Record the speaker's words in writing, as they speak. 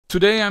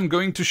Today I'm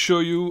going to show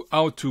you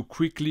how to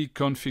quickly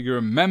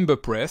configure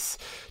MemberPress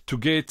to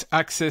get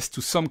access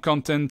to some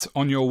content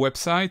on your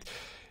website,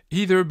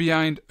 either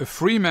behind a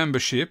free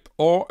membership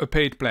or a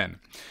paid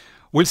plan.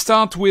 We'll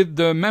start with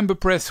the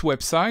MemberPress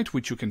website,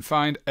 which you can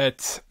find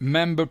at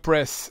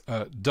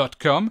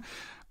memberpress.com.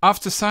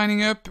 After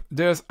signing up,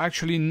 there's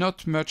actually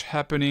not much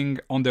happening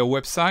on their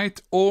website.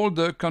 All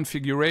the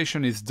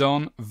configuration is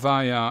done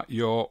via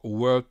your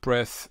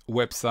WordPress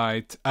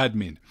website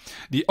admin.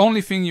 The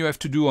only thing you have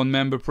to do on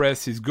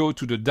MemberPress is go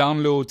to the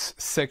downloads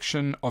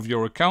section of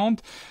your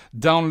account,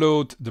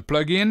 download the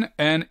plugin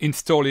and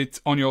install it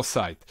on your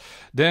site.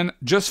 Then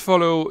just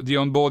follow the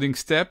onboarding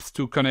steps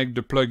to connect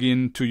the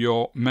plugin to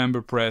your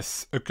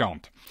MemberPress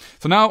account.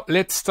 So now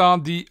let's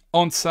start the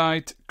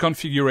on-site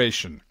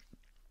configuration.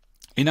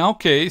 In our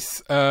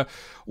case,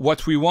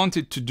 what we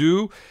wanted to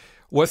do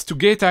was to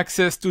get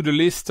access to the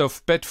list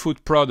of pet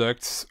food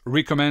products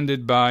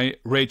recommended by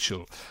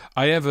Rachel.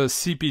 I have a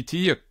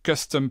CPT, a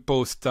custom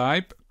post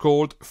type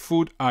called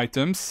food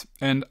items,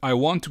 and I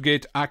want to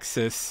get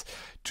access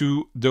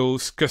to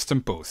those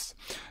custom posts.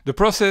 The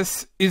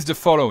process is the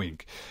following.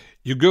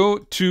 You go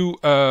to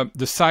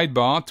the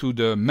sidebar, to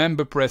the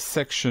MemberPress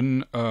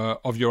section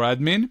of your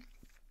admin.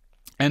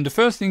 And the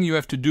first thing you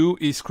have to do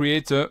is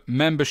create a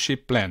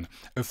membership plan,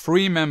 a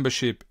free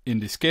membership in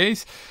this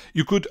case.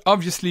 You could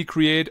obviously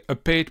create a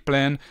paid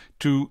plan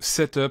to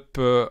set up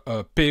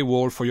a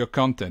paywall for your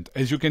content.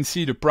 As you can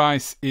see, the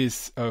price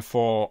is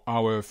for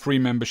our free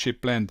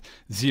membership plan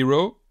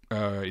 $0.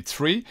 It's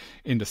free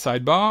in the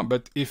sidebar,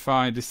 but if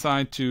I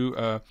decide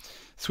to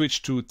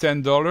switch to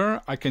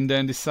 $10, I can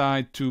then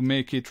decide to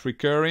make it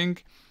recurring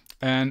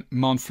and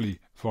monthly,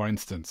 for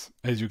instance,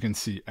 as you can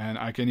see, and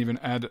I can even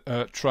add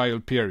a trial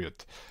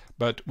period.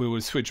 But we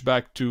will switch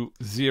back to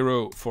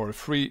 $0 for a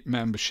free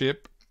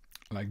membership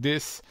like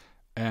this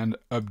and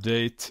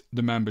update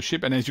the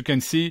membership. And as you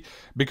can see,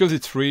 because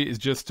it's free, it's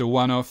just a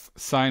one-off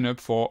sign up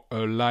for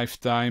a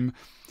lifetime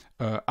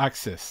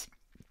access.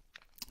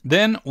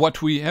 Then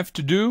what we have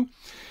to do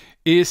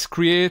is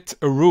create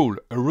a rule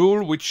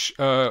which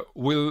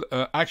will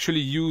actually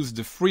use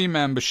the free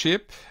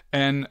membership,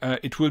 and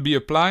it will be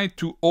applied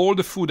to all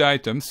the food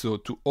items, so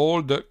to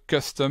all the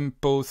custom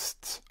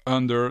posts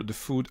under the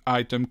food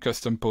item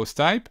custom post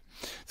type.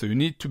 So you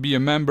need to be a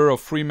member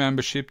of free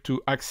membership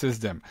to access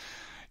them.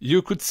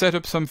 You could set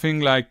up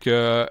something like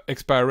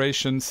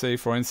expiration, say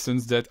for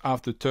instance that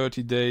after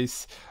 30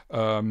 days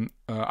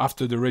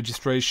after the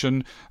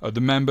registration,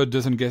 the member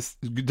doesn't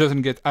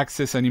get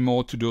access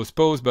anymore to those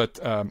posts, but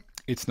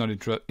it's not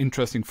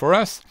interesting for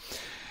us.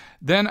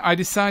 Then I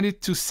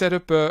decided to set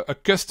up a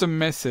custom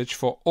message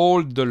for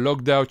all the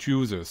logged out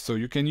users. So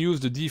you can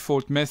use the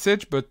default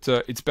message, but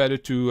it's better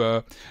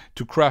to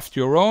craft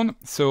your own.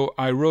 So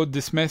I wrote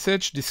this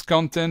message: this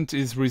content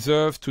is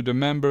reserved to the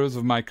members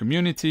of my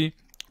community.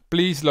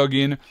 Please log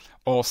in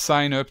or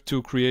sign up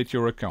to create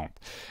your account.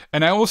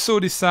 And I also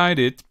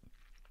decided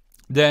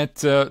that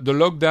the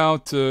logged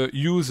out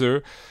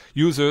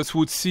users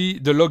would see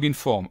the login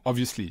form.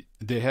 Obviously,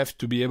 they have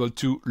to be able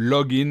to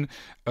log in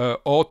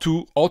or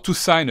to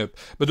sign up.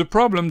 But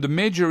the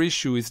major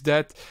issue is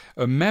that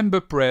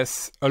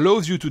MemberPress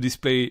allows you to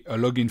display a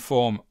login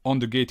form on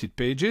the gated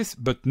pages,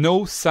 but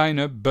no sign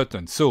up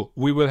button. So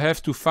we will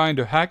have to find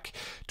a hack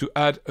to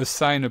add a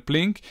sign up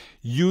link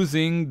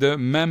using the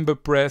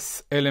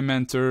MemberPress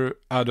Elementor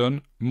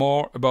add-on.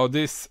 More about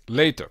this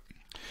later.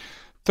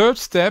 Third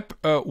step,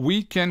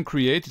 we can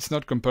create, it's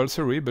not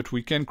compulsory, but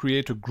we can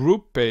create a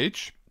group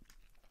page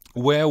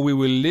where we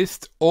will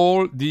list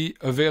all the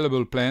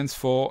available plans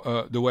for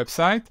the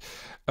website.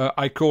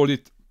 I call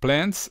it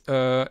plans,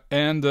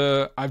 and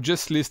I've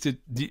just listed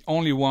the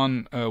only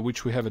one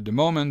which we have at the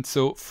moment,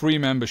 so free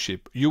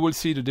membership. You will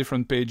see the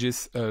different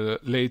pages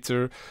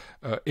later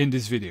in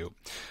this video.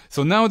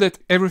 So now that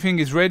everything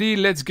is ready,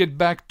 let's get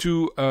back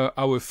to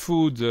our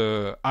food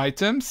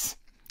items.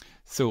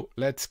 So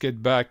let's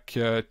get back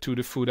to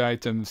the food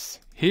items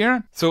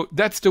here. So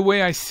that's the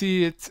way I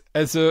see it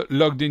as a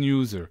logged in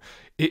user.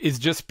 It's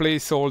just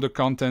place all the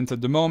content at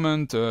the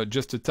moment,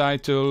 just a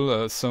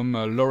title, some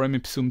lorem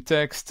ipsum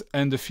text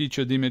and the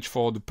featured image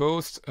for the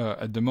post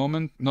at the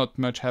moment. Not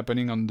much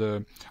happening on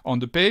the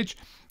page,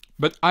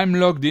 but I'm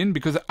logged in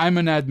because I'm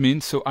an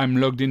admin, so I'm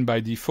logged in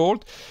by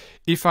default.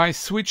 If I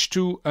switch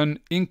to an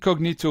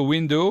incognito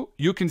window,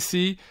 you can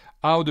see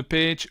how the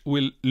page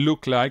will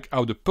look like,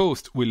 how the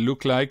post will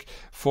look like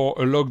for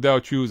a logged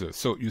out user.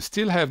 So you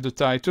still have the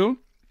title,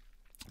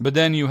 but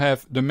then you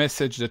have the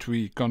message that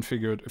we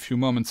configured a few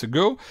moments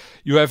ago.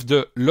 You have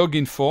the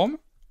login form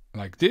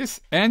like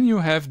this, and you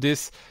have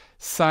this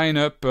sign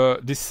up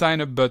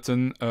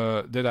button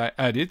that I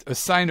added, a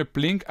sign up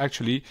link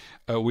actually,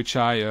 which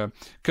I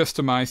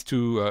customized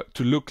to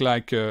look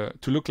like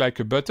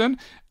a button.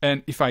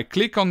 And if I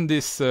click on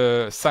this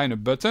sign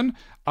up button,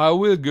 I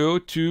will go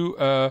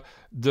to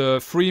the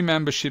free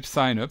membership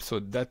sign up. So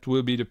that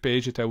will be the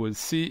page that I will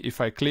see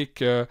if I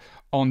click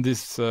on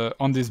this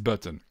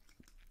button.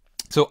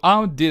 So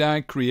how did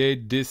I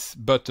create this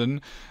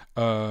button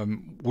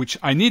which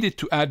I needed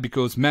to add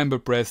because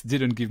MemberPress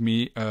didn't give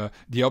me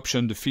the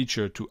option, the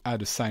feature to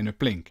add a sign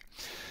up link.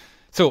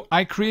 So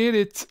I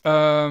created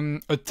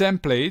a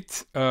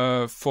template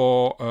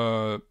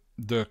for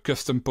the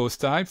custom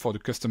post type, for the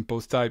custom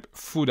post type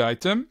food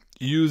item,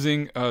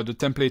 using the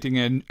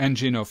templating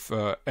engine of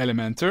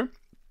Elementor.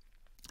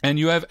 And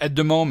you have, at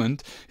the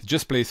moment, it's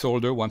just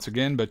placeholder once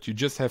again, but you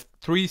just have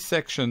 3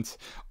 sections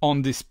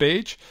on this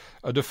page.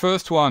 The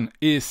first one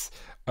is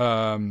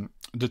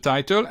the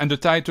title, and the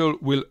title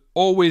will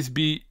always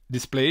be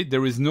displayed.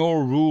 There is no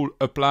rule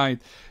applied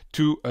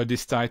to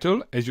this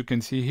title. As you can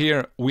see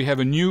here, we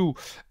have a new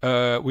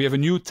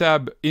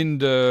tab in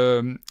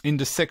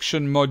the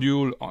section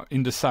module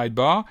in the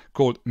sidebar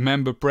called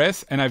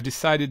MemberPress, and I've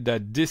decided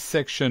that this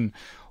section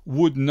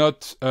would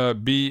not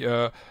be,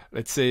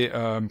 let's say,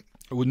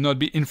 would not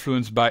be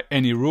influenced by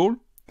any rule,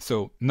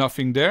 so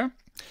nothing there.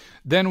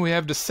 Then we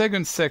have the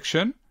second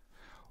section,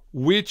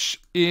 which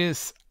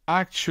is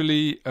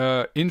actually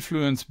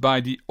influenced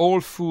by the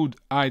all food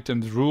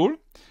items rule,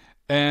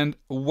 and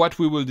what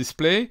we will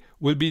display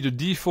will be the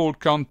default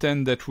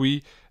content that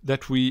we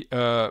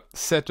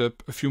set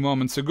up a few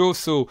moments ago.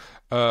 So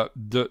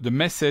the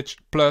message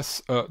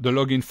plus the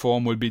login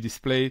form will be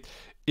displayed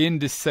in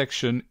this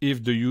section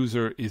if the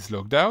user is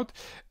logged out.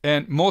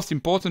 And most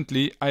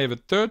importantly, I have a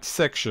third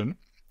section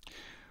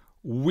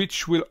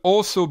which will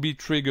also be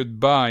triggered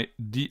by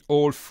the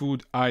all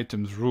food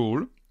items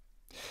rule.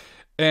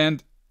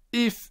 And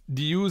if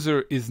the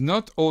user is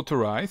not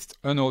authorized,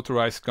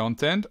 unauthorized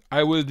content,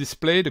 I will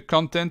display the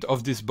content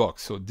of this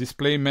box, so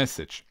display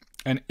message.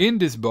 And in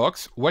this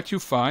box, what you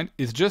find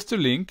is just a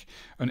link,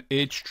 an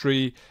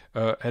H3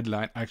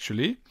 headline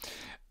actually.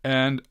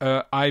 And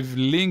I've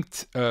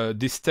linked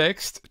this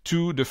text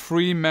to the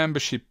free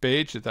membership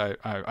page that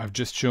I've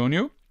just shown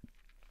you.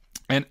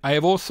 And I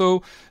have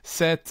also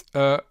set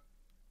a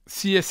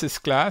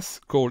CSS class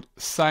called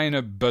sign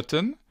up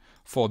button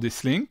for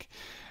this link.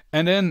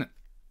 And then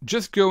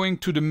just going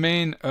to the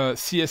main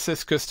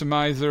CSS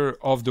customizer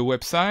of the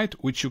website,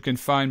 which you can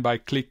find by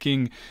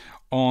clicking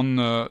on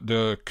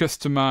the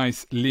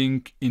customize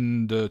link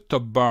in the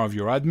top bar of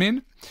your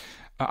admin.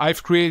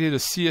 I've created a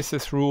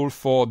CSS rule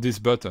for this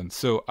button.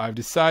 So I've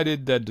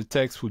decided that the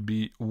text would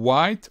be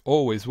white,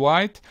 always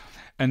white,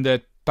 and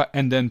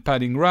then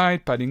padding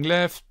right, padding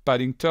left,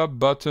 padding top,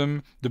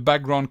 bottom. The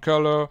background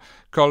color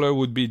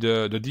would be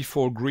the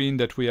default green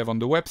that we have on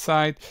the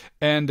website,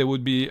 and there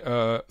would be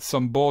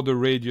some border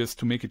radius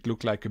to make it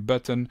look like a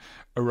button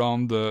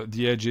around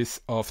the edges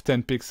of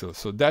 10 pixels.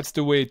 So that's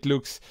the way it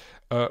looks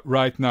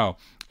right now.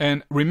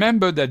 And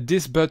remember that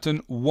this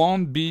button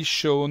won't be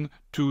shown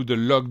to the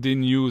logged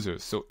in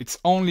users. So it's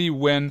only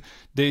when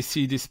they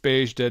see this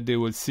page that they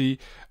will see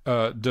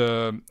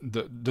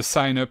the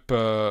sign up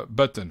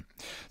button.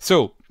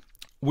 So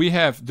we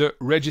have the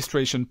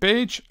registration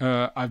page.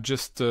 I've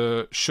just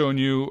shown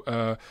you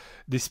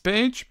this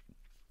page.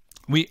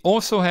 We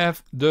also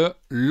have the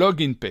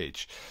login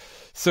page.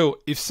 So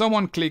if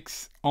someone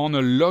clicks on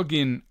a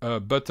login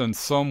button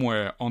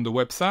somewhere on the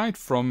website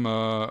from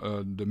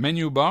the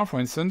menu bar, for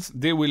instance,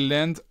 they will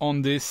land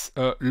on this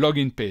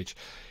login page.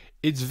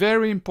 It's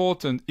very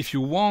important, if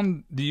you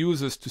want the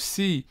users to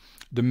see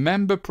the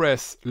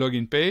MemberPress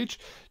login page,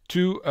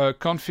 to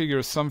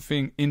configure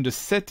something in the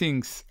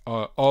settings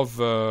of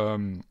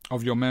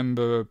your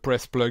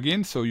MemberPress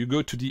plugin. So you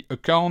go to the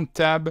account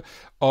tab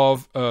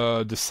of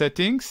the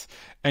settings,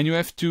 and you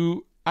have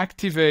to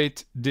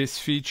activate this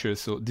feature.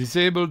 So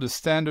disable the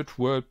standard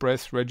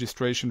WordPress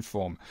registration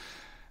form.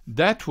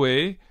 That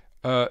way,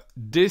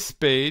 this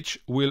page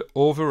will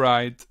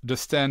override the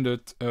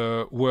standard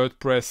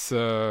WordPress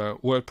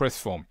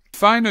form.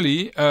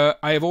 Finally,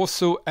 I have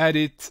also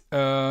added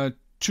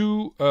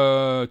two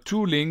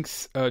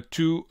links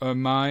to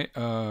my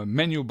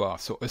menu bar.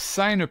 So a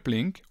sign up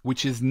link,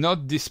 which is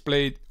not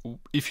displayed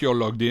if you're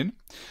logged in.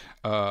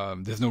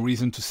 There's no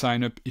reason to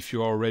sign up if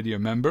you're already a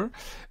member.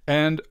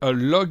 And a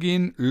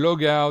login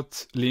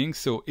logout link,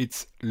 so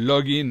it's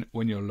login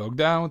when you're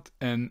logged out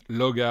and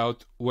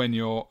logout when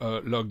you're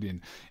logged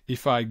in.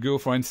 If I go,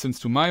 for instance,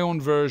 to my own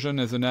version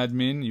as an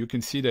admin, you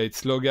can see that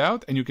it's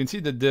logout, and you can see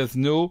that there's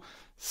no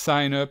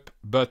sign up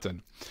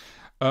button.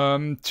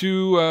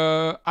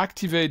 To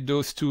activate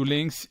those two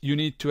links, you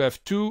need to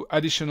have two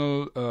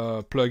additional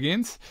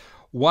plugins.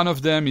 One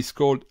of them is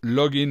called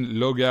Login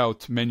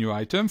Logout Menu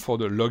Item for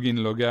the Login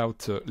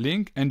Logout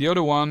link, and the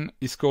other one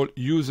is called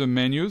User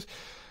Menus.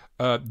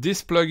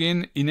 This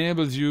plugin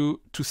enables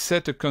you to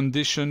set a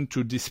condition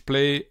to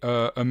display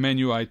a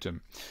menu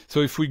item.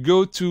 So if we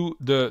go to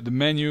the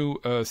menu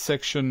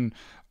section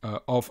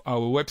of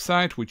our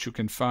website, which you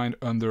can find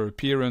under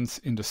Appearance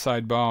in the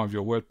sidebar of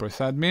your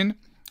WordPress admin,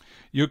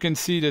 you can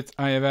see that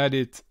I have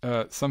added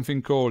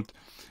something called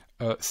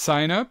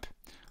Sign Up,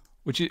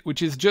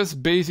 which is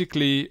just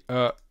basically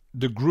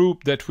the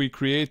group that we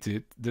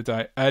created that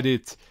I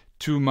added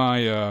to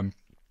my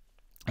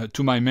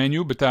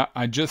menu, but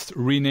I just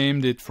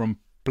renamed it from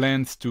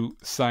Plans to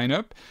Sign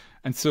Up.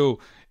 And so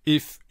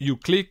if you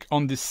click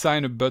on this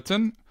Sign Up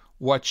button,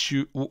 what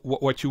you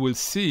will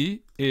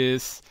see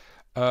is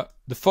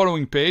the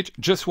following page,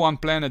 just one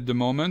plan at the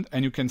moment,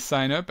 and you can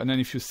sign up. And then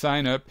if you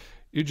sign up,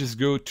 you just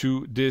go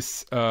to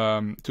this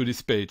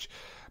page.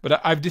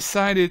 But I've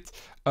decided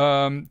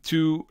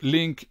to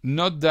link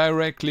not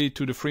directly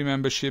to the free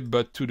membership,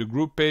 but to the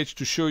group page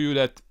to show you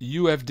that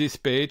you have this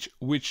page,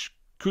 which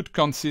could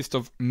consist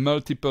of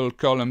multiple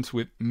columns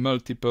with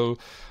multiple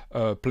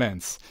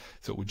plans.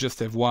 So we just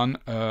have one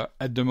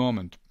at the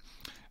moment.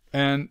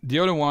 And the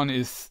other one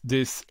is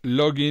this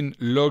login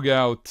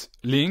logout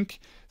link.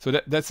 So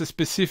that's a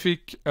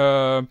specific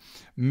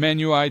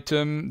menu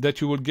item that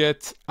you will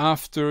get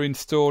after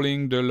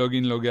installing the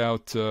login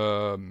logout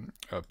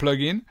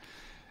plugin.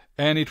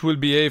 And it will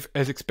behave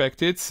as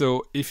expected.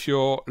 So if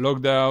you're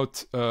logged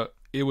out,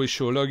 it will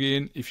show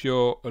login. If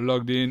you're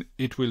logged in,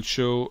 it will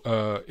show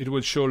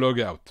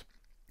logout.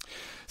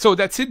 So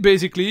that's it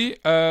basically.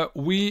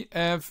 We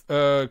have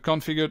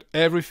configured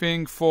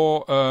everything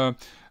for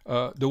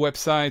the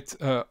website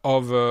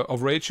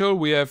of Rachel.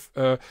 We have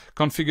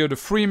configured a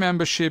free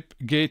membership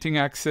gating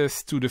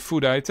access to the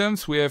food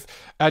items. We have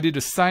added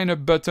a sign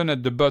up button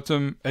at the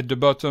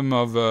bottom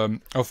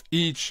of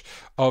each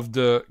of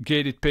the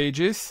gated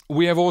pages.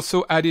 We have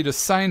also added a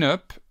sign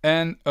up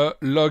and a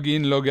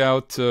login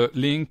logout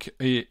link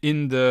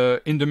in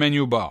the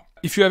menu bar.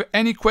 If you have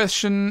any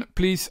question,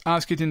 please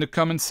ask it in the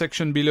comment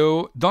section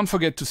below. Don't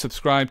forget to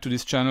subscribe to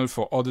this channel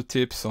for other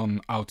tips on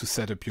how to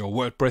set up your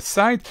WordPress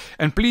site.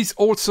 And please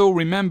also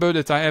remember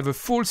that I have a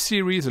full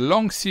series, a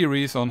long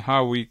series on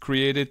how we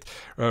created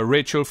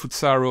Rachel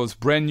Futsaro's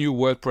brand new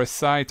WordPress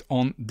site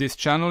on this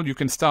channel. You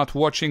can start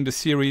watching the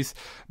series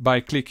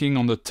by clicking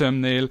on the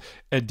thumbnail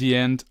at the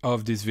end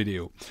of this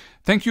video.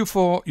 Thank you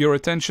for your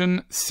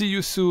attention. See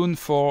you soon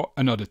for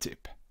another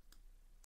tip.